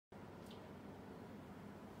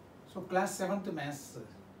So class 7th maths.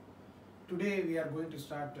 Today we are going to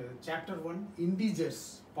start chapter 1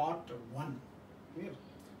 integers part 1. Here.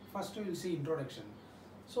 First we will see introduction.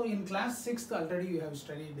 So in class 6th already you have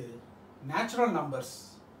studied natural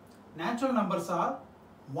numbers. Natural numbers are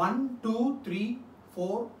 1, 2, 3,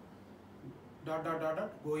 4 ...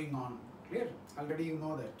 going on. Clear? Already you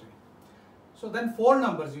know that. So then whole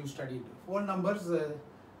numbers you studied. Whole numbers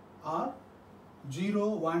are 0,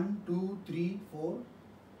 1, 2, 3, 4 ...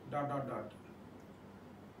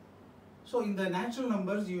 So in the natural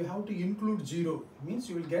numbers you have to include 0, means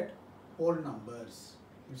you will get whole numbers.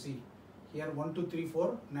 You see here 1, 2, 3,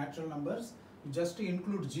 4 natural numbers, you just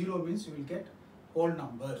include 0 means you will get whole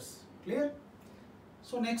numbers. Clear?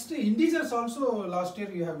 So next integers also last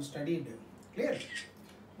year you have studied. Clear?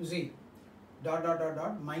 You see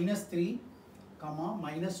 -3,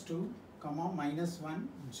 -2, -1,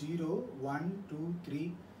 0, 1, 2,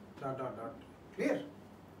 3 ... Clear?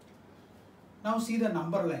 Now see the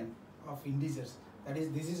number line of integers. That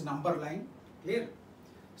is, this is number line. Clear?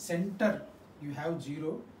 Center you have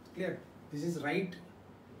 0. Clear? This is right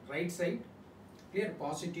side. Clear?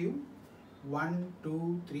 Positive 1,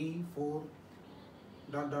 2, 3, 4 ...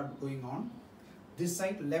 going on. This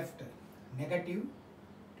side left negative.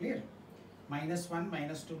 Clear? -1,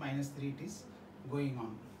 -2, -3 it is going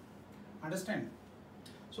on. Understand?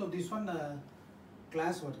 So this one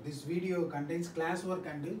classwork. This video contains classwork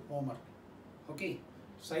and homework. Okay.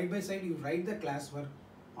 Side by side you write the classwork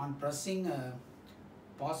on pressing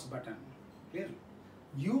pause button. Clear?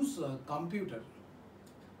 Use computer.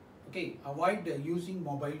 Okay. Avoid using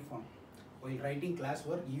mobile phone. While writing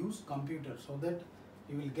classwork, use computer so that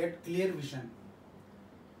you will get clear vision.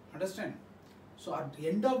 Understand? So at the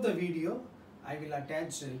end of the video, I will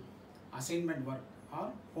attach assignment work or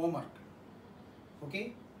homework.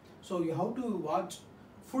 Okay? So you have to watch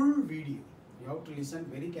full video. You have to listen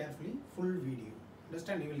very carefully, full video.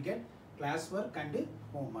 Understand? You will get classwork and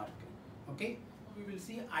homework. Okay? We will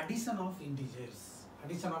see addition of integers.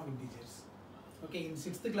 Addition of integers. Okay, in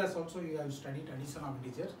 6th class also you have studied addition of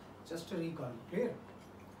integers. Just to recall. Clear?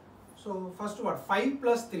 So first what? 5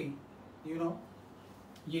 plus 3. You know,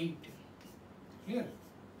 8. Clear?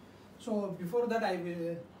 So before that I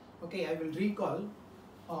will recall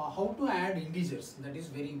how to add integers. That is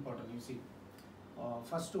very important. You see.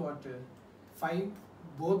 First what? 5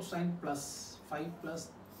 both sign plus 5 plus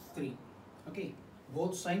 3. Okay.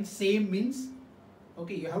 Both signs same means,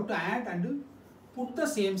 okay, you have to add and put the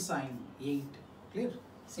same sign, 8. Clear?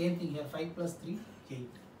 Same thing here, 5 plus 3, 8.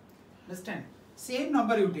 Understand? Same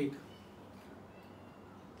number you take.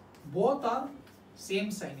 Both are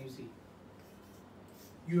same sign, you see.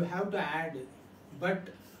 You have to add, but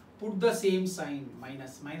put the same sign,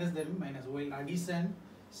 minus. Minus there means minus. While addition,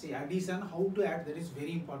 say addition, how to add, that is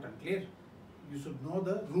very important. Clear? You should know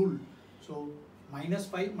the rule. So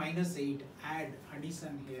 -5, -8, add,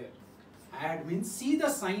 addition here. Add means see the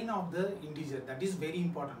sign of the integer. That is very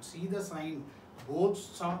important. See the sign.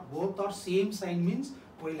 Both are same sign means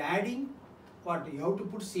while adding, what? You have to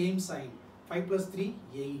put same sign. 5 plus 3,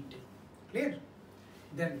 8. Clear?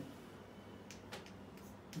 Then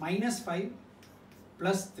 -5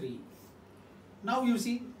 plus 3. Now you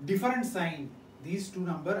see different sign. These two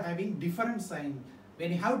numbers having different sign.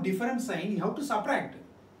 When you have different sign, you have to subtract.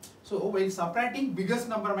 So while subtracting biggest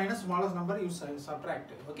number minus smallest number, you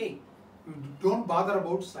subtract. Okay? You don't bother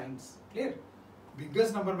about signs. Clear?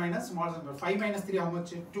 Biggest number minus smallest number. 5 minus 3 how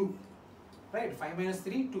much? 2. Right? 5 minus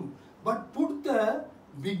 3, 2. But put the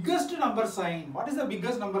biggest number sign. What is the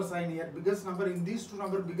biggest number sign here? Biggest number in these two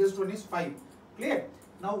numbers, biggest one is 5. Clear?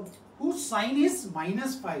 Now whose sign is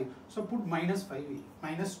 -5? So put -5,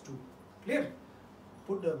 -2. Clear?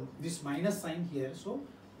 Put this minus sign here. So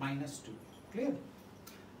 -2. Clear?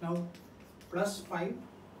 Now plus 5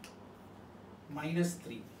 minus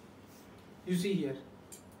 3. You see here.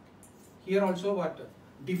 Here also what?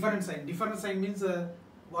 Different sign. Different sign means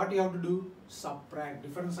what you have to do? Subtract.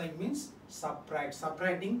 Different sign means subtract.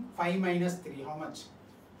 Subtracting 5 minus 3. How much?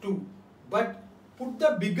 2. But put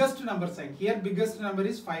the biggest number sign. Here biggest number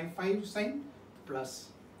is 5. 5 sign plus.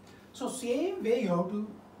 So same way you have to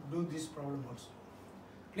do this problem also.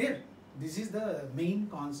 Clear? This is the main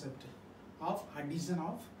concept of addition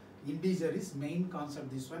of integer is main concept.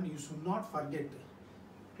 This one you should not forget.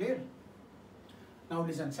 Clear? Now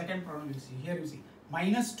listen, second problem you see. Here you see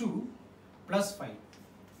 -2 plus 5.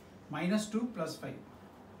 -2 plus 5.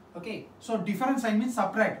 Okay. So different sign means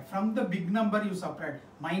subtract. From the big number you subtract.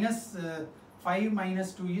 -5 minus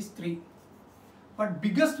 2 is 3. But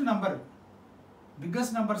biggest number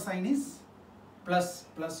sign is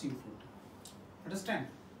plus you put. Understand?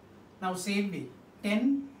 Now same way.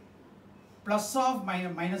 10 plus of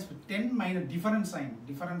minus 10 minus different sign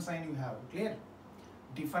you have, clear?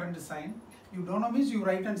 Different sign, you don't know means you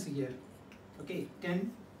write and see here, okay,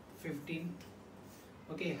 10, 15,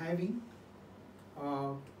 okay, having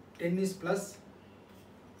 10 is plus,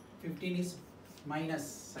 15 is minus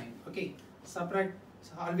sign, okay, subtract,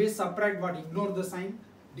 always subtract what, ignore the sign,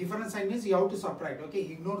 different sign means you have to subtract, okay,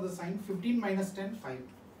 ignore the sign, 15 minus 10, 5,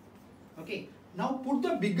 okay, now put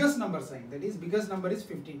the biggest number sign, that is biggest number is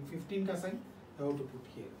 15, 15 ka sign you have to put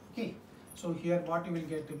here, okay, so here what you will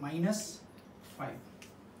get, minus 5,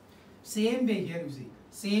 same way here you see,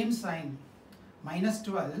 same sign, minus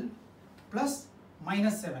 12 plus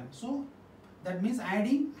minus 7, so that means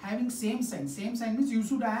adding, having same sign means you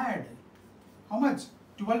should add, how much,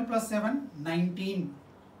 12 plus 7, 19,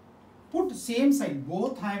 put same sign,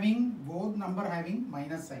 both number having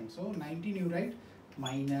minus sign, so 19 you write,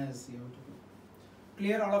 minus you have to put,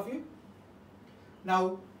 clear all of you?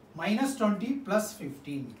 Now minus 20 plus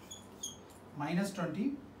 15, minus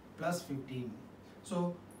 20 plus 15,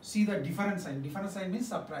 so see the different sign means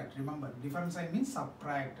subtract, remember, different sign means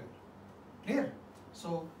subtract, clear?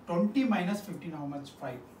 So 20 minus 15, how much,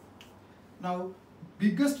 5. Now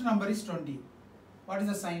biggest number is 20, what is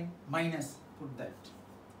the sign, minus, put that,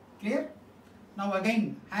 clear? Now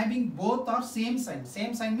again, having both are same sign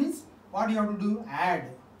means what you have to do, add,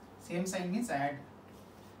 same sign means add,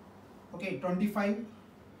 okay, 25,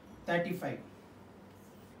 35,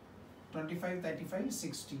 25, 35,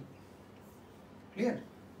 60, clear?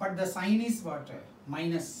 But the sign is what,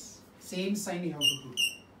 minus, same sign you have to put,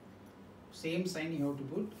 same sign you have to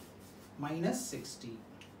put, minus 60,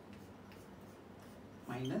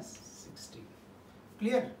 minus 60,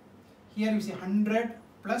 clear? Here you see 100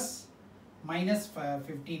 plus minus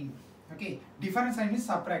 15, okay, different sign is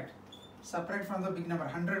subtract from the big number,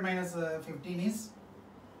 100 minus 15 is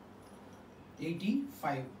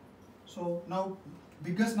 85, so now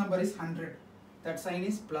biggest number is 100, that sign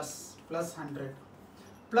is plus 100,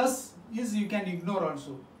 plus is you can ignore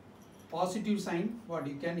also, positive sign what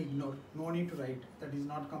you can ignore, no need to write, that is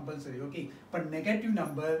not compulsory, okay, but negative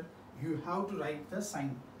number you have to write the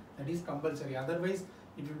sign, that is compulsory, otherwise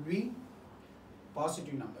it will be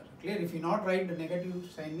positive number, clear? If you not write the negative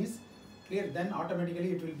sign is, clear, then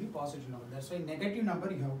automatically it will be positive number, that's why negative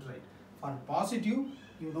number you have to write, for positive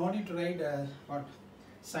you no need to write what,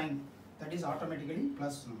 sign, that is automatically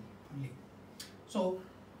plus only. So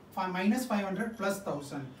for minus 500 plus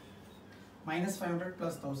 1000, minus 500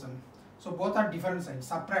 plus 1000, so both are different signs,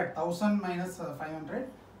 subtract, 1000 minus 500,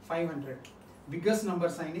 500, biggest number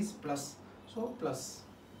sign is plus, so plus,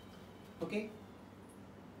 okay.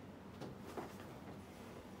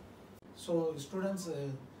 So students,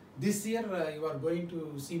 this year you are going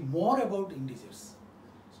to see more about integers,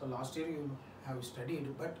 so last year you have studied,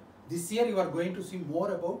 but this year you are going to see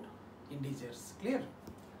more about integers, clear?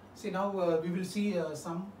 See now we will see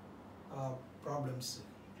some problems,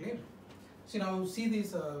 clear? See now, see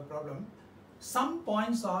this problem, some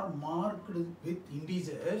points are marked with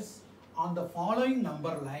integers on the following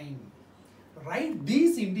number line, write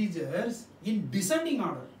these integers in descending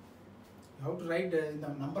order, you have to write in the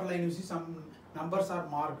number line, you see some numbers are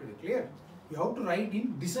marked, clear? You have to write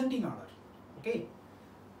in descending order, okay?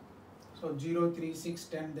 So 0, 3, 6,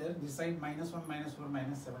 10 there, this side minus 1, minus 4,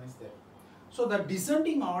 minus 7 is there. So the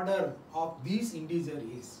descending order of these integer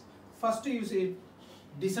is, first you say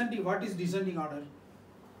descending, what is descending order?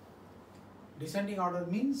 Descending order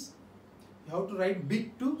means you have to write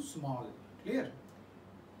big to small, clear?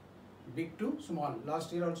 Big to small,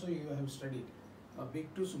 last year also you have studied,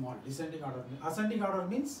 big to small, descending order. Ascending order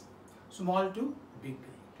means small to big,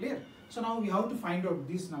 clear? So now we have to find out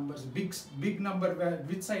these numbers, big number, where,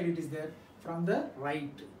 which side it is there, from the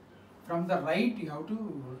right. From the right you have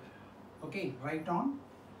to, okay, right on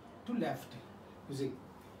to left. You see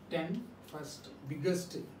 10 first,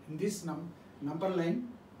 biggest in this number line,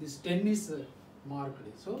 this 10 is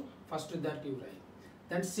marked, so first that you write,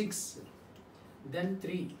 then 6, then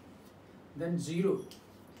 3, then 0,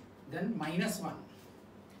 then minus 1,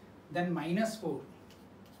 then minus 4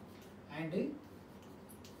 and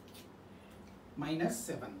minus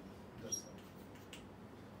 7.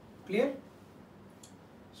 Clear?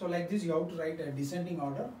 So like this you have to write a descending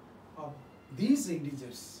order of these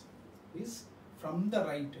integers. Is from the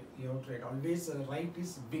right you have to write. Always right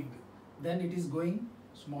is big, then it is going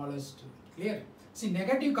smallest. Clear? See,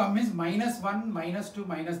 negative come is minus 1, minus 2,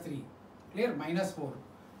 minus 3. Clear? Minus 4.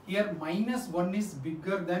 Here minus 1 is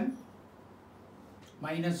bigger than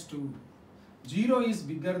minus 2. 0 is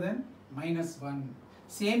bigger than minus 1.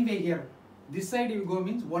 Same way here. This side you go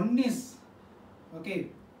means 1 is, okay,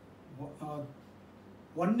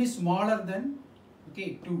 1 is smaller than,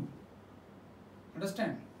 okay, 2.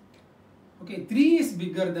 Understand? Okay, 3 is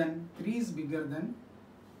bigger than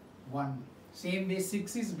 1. Same way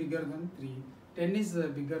 6 is bigger than 3. 10 is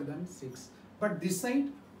bigger than 6. But this side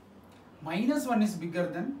minus 1 is bigger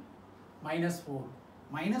than minus 4.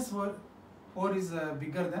 Minus 4 is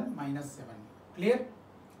bigger than minus 7. Clear?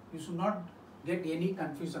 You should not get any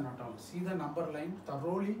confusion at all. See the number line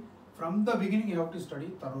thoroughly. From the beginning you have to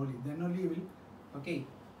study thoroughly. Then only you will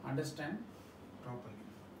understand properly.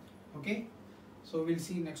 Okay? So we'll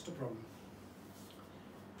see next problem.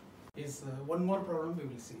 Is one more problem we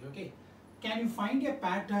will see. Okay? Can you find a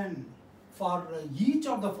pattern for each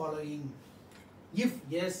of the following? If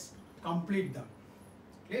yes, complete them.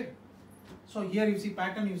 Clear? So here you see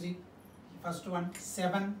pattern, you see first one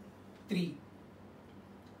 7, 3.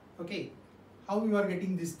 Okay, how you are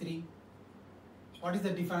getting this 3? What is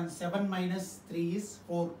the difference? 7 minus 3 is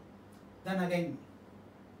 4. Then again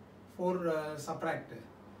 4 subtract.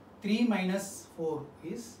 3 minus 4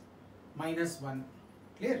 is minus 1.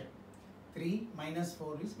 Clear? 3 minus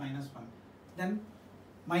 4 is minus 1. Then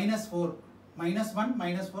minus 4, minus 1,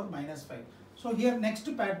 minus 4, minus 5. So here next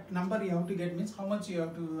number you have to get means how much you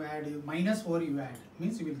have to add. Minus 4 you add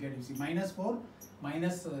means you will get, you see, minus 4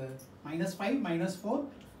 minus 5 minus 4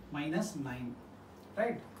 minus 9.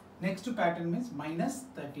 Right? Next pattern means minus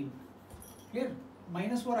 13. Clear?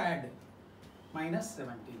 Minus 4 add minus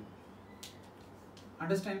 17.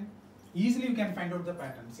 Understand? Easily you can find out the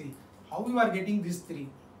pattern. See how you are getting this 3.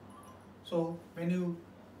 So when you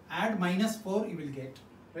add minus 4 you will get.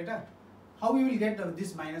 Right? How you will get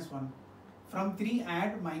this minus 1? From 3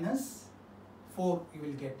 add minus 4 you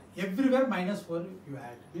will get. Everywhere minus 4 you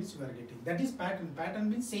add means you are getting. That is pattern. Pattern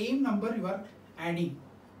means same number you are adding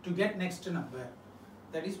to get next number.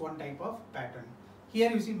 That is one type of pattern.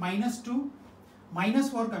 Here you see minus 2, minus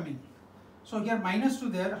 4 coming. So here minus 2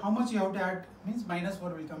 there, how much you have to add? Means minus 4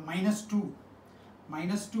 will come. Minus 2.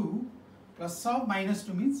 Minus 2 plus of minus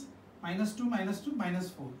 2 means minus 2, minus 2, minus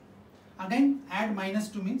 4. Again add minus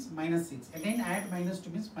 2 means minus 6. Again add minus 2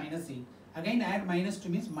 means minus 8. Again add minus 2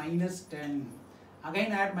 means minus 10.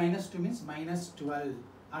 Again add minus 2 means minus 12.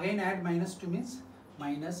 Again add minus 2 means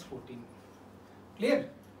minus 14. Clear?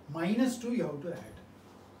 Minus 2 you have to add.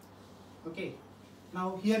 Okay.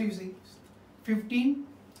 Now here you see 15,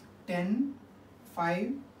 10,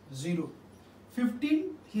 5, 0.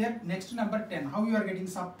 15 here next number 10. How you are getting?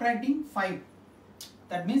 Subtracting 5.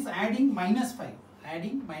 That means adding minus 5.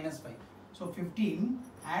 Adding minus 5. So 15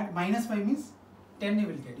 add minus 5 means 10 you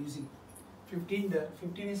will get. You see 15 there.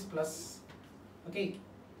 15 is plus. Okay.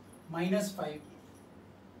 Minus 5.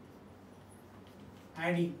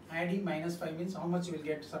 Adding minus 5 means how much you will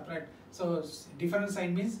get? Subtract. So different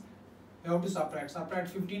sign means you have to subtract. Subtract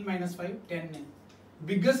 15 minus 5, 10.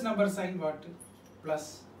 Biggest number sign what?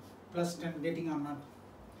 Plus. Plus 10 getting or not?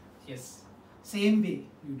 Yes. Same way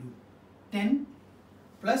you do. 10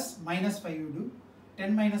 plus minus 5 you do.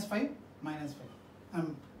 10 minus 5 minus 5.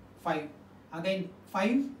 5. Again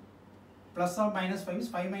 5 plus or minus 5 is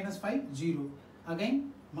 5 minus 5 0.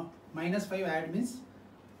 Again minus 5 add means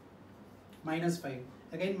minus 5.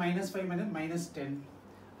 Again minus 5 minus 10.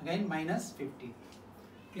 Again minus 15.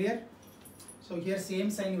 Clear? So here same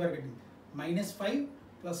sign you are getting. Minus 5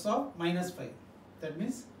 plus of minus 5. That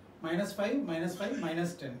means minus 5 minus 5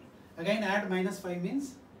 minus 10. Again add minus 5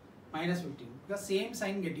 means minus 15. Because same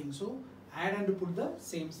sign getting. So add and put the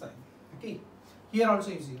same sign. Okay. Here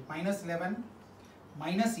also you see minus 11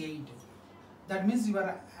 minus 8. That means you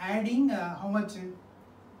are adding how much?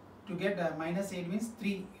 To get minus 8 means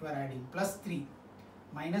 3 you are adding. Plus 3.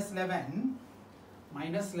 Minus 11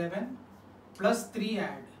 plus 3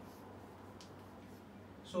 add.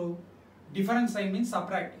 So different sign means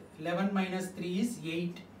subtract. 11 minus 3 is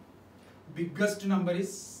 8. Biggest number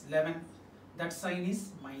is 11. That sign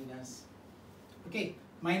is minus. Okay.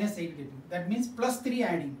 Minus 8 getting. That means plus 3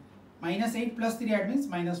 adding. Minus 8 plus 3 add means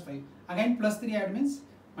minus 5. Again plus 3 add means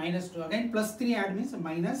minus 2. Again plus 3 add means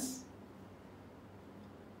minus.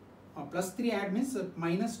 Plus 3 add means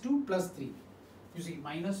minus 2 plus 3. You see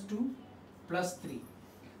minus 2 plus 3.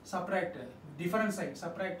 Subtract. Different side.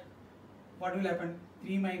 Subtract. What will happen?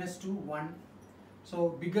 3 minus 2, 1.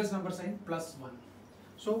 So biggest number sign plus 1.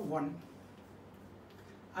 So 1.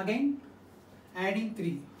 Again adding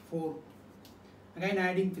 3, 4. Again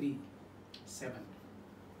adding 3, 7.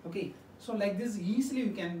 Okay. So like this easily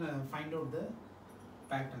you can find out the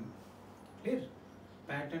pattern. Clear?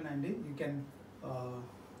 Pattern, and you can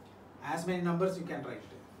as many numbers you can write.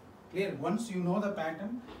 Clear? Once you know the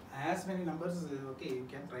pattern, as many numbers okay you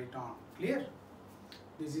can write on. Clear?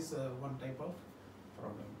 This is one type of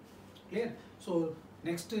problem. Clear? So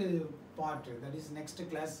next part, that is next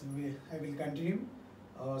class I will continue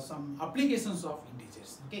some applications of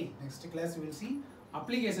integers. Okay, next class we will see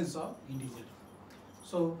applications of integer.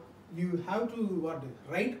 So you have to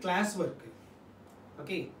write classwork.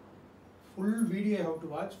 Okay, full video you have to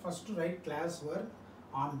watch. First to write classwork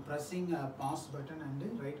on pressing a pause button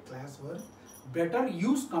and write classwork. Better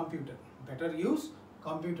use computer. Better use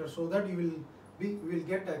computer so that you will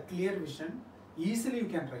get a clear vision. Easily you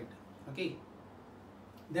can write. Okay.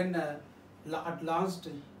 Then at last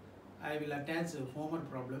I will attach homework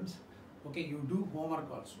problems. Okay, you do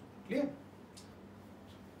homework also. Clear?